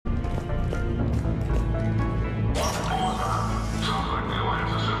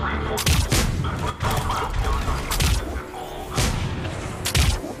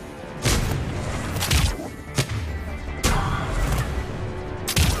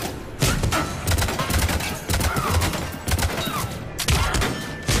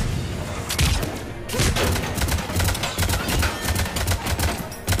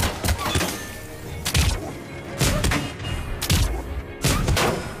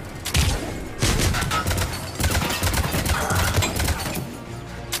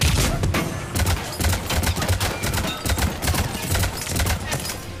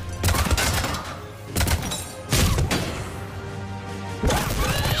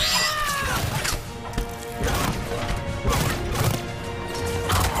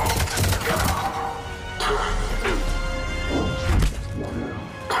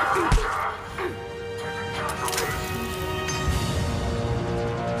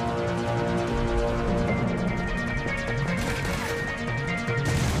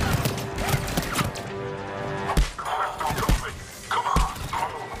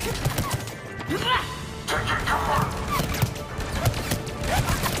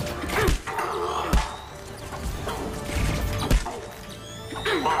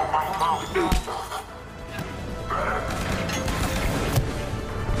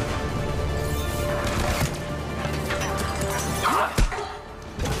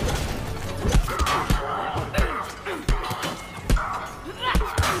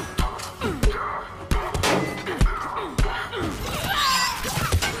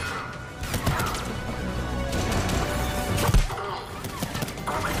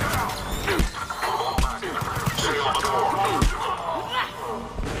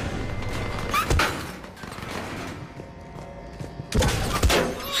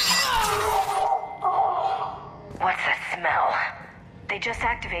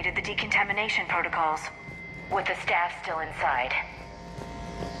activated the decontamination protocols, with the staff still inside.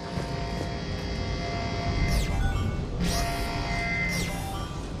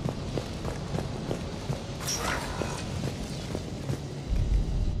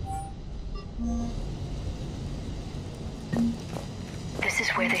 This is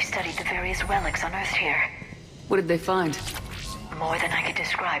where they studied the various relics unearthed here. What did they find? More than I could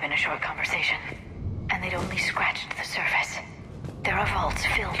describe in a short conversation. And they'd only scratched the surface. There are vaults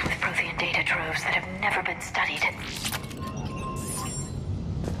filled with Prothean data troves that have never been studied.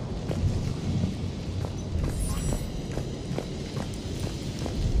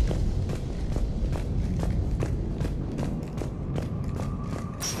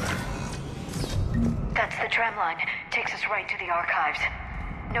 That's the tram line. Takes us right to the archives.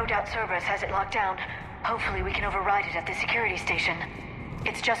 No doubt Cerberus has it locked down. Hopefully we can override it at the security station.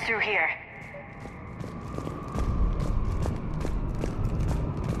 It's just through here.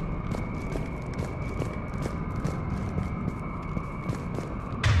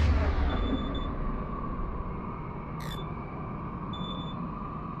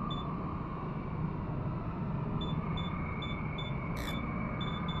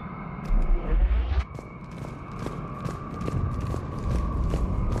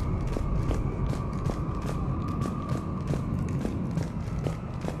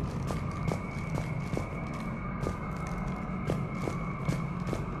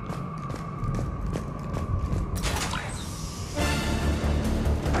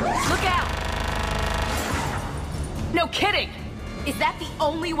 No kidding! Is that the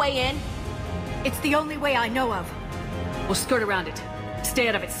only way in? It's the only way I know of. We'll skirt around it. Stay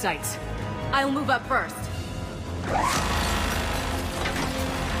out of its sights. I'll move up first.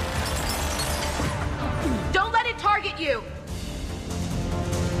 Don't let it target you!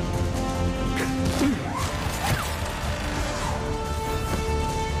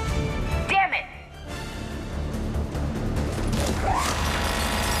 Damn it!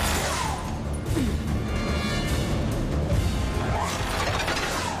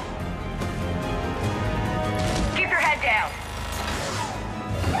 Keep your head down.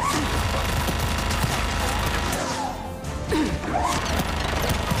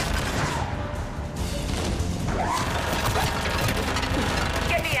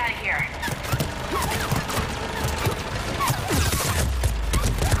 Get me out of here.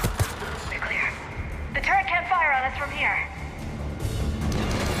 We're clear. The turret can't fire on us from here.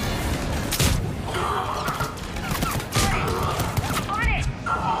 On it!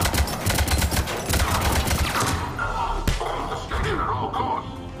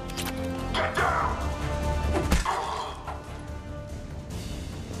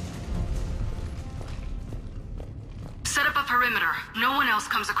 Set up a perimeter. No one else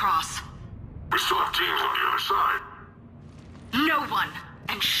comes across. We still have teams on the other side. No one!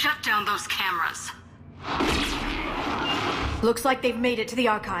 And shut down those cameras. Looks like they've made it to the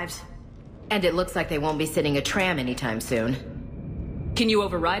archives. And it looks like they won't be sitting a tram anytime soon. Can you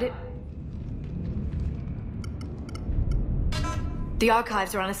override it? The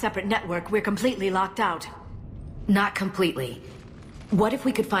archives are on a separate network. We're completely locked out. Not completely. What if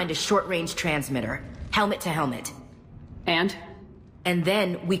we could find a short-range transmitter, helmet to helmet? And? And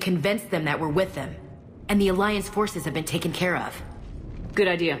then we convince them that we're with them. And the Alliance forces have been taken care of. Good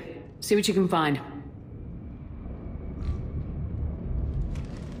idea. See what you can find.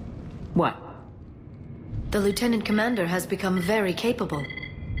 What? The Lieutenant Commander has become very capable.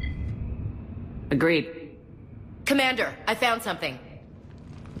 Agreed. Commander, I found something.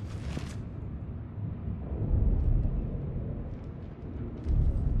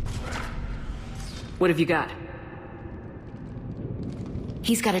 What have you got?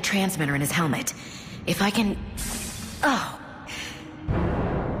 He's got a transmitter in his helmet. If I can... Oh.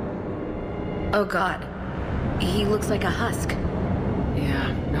 Oh God. He looks like a husk.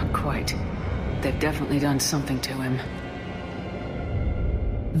 Yeah, not quite. They've definitely done something to him.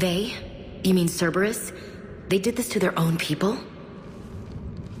 They? You mean Cerberus? They did this to their own people?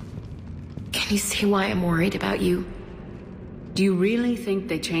 Can you see why I'm worried about you? Do you really think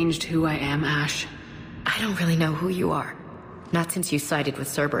they changed who I am, Ash? I don't really know who you are. Not since you sided with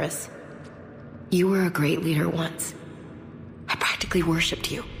Cerberus. You were a great leader once. I practically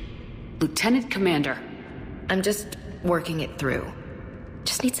worshipped you. Lieutenant Commander. I'm just working it through.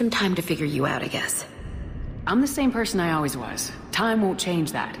 Just need some time to figure you out, I guess. I'm the same person I always was. Time won't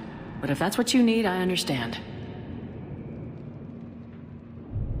change that. But if that's what you need, I understand.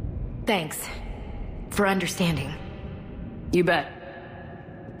 Thanks. For understanding. You bet.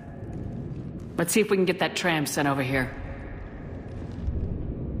 Let's see if we can get that tram sent over here.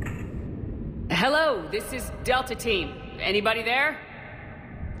 Hello, this is Delta Team. Anybody there?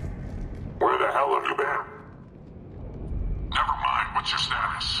 hell have you been? Never mind, what's your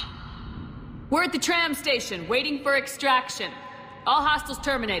status? We're at the tram station, waiting for extraction. All hostiles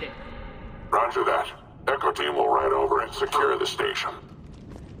terminated. Roger that. Echo team will ride over and secure the station.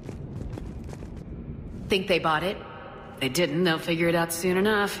 Think they bought it? They didn't, they'll figure it out soon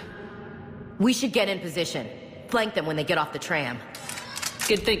enough. We should get in position. Flank them when they get off the tram.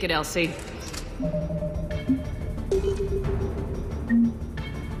 Good thinking, Elsie.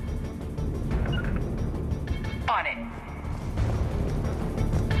 On it.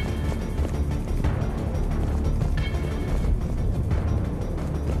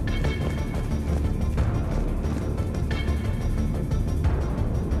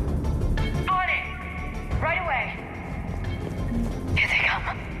 On it! Right away. Here they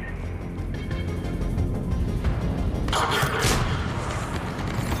come.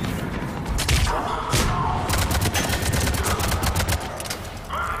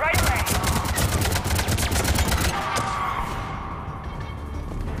 Right away.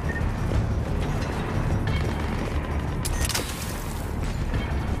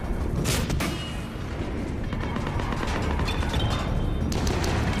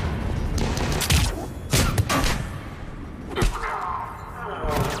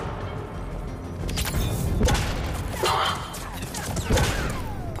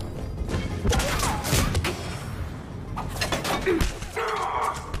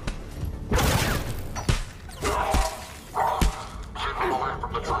 Keep them away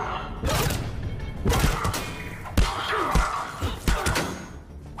from the tram.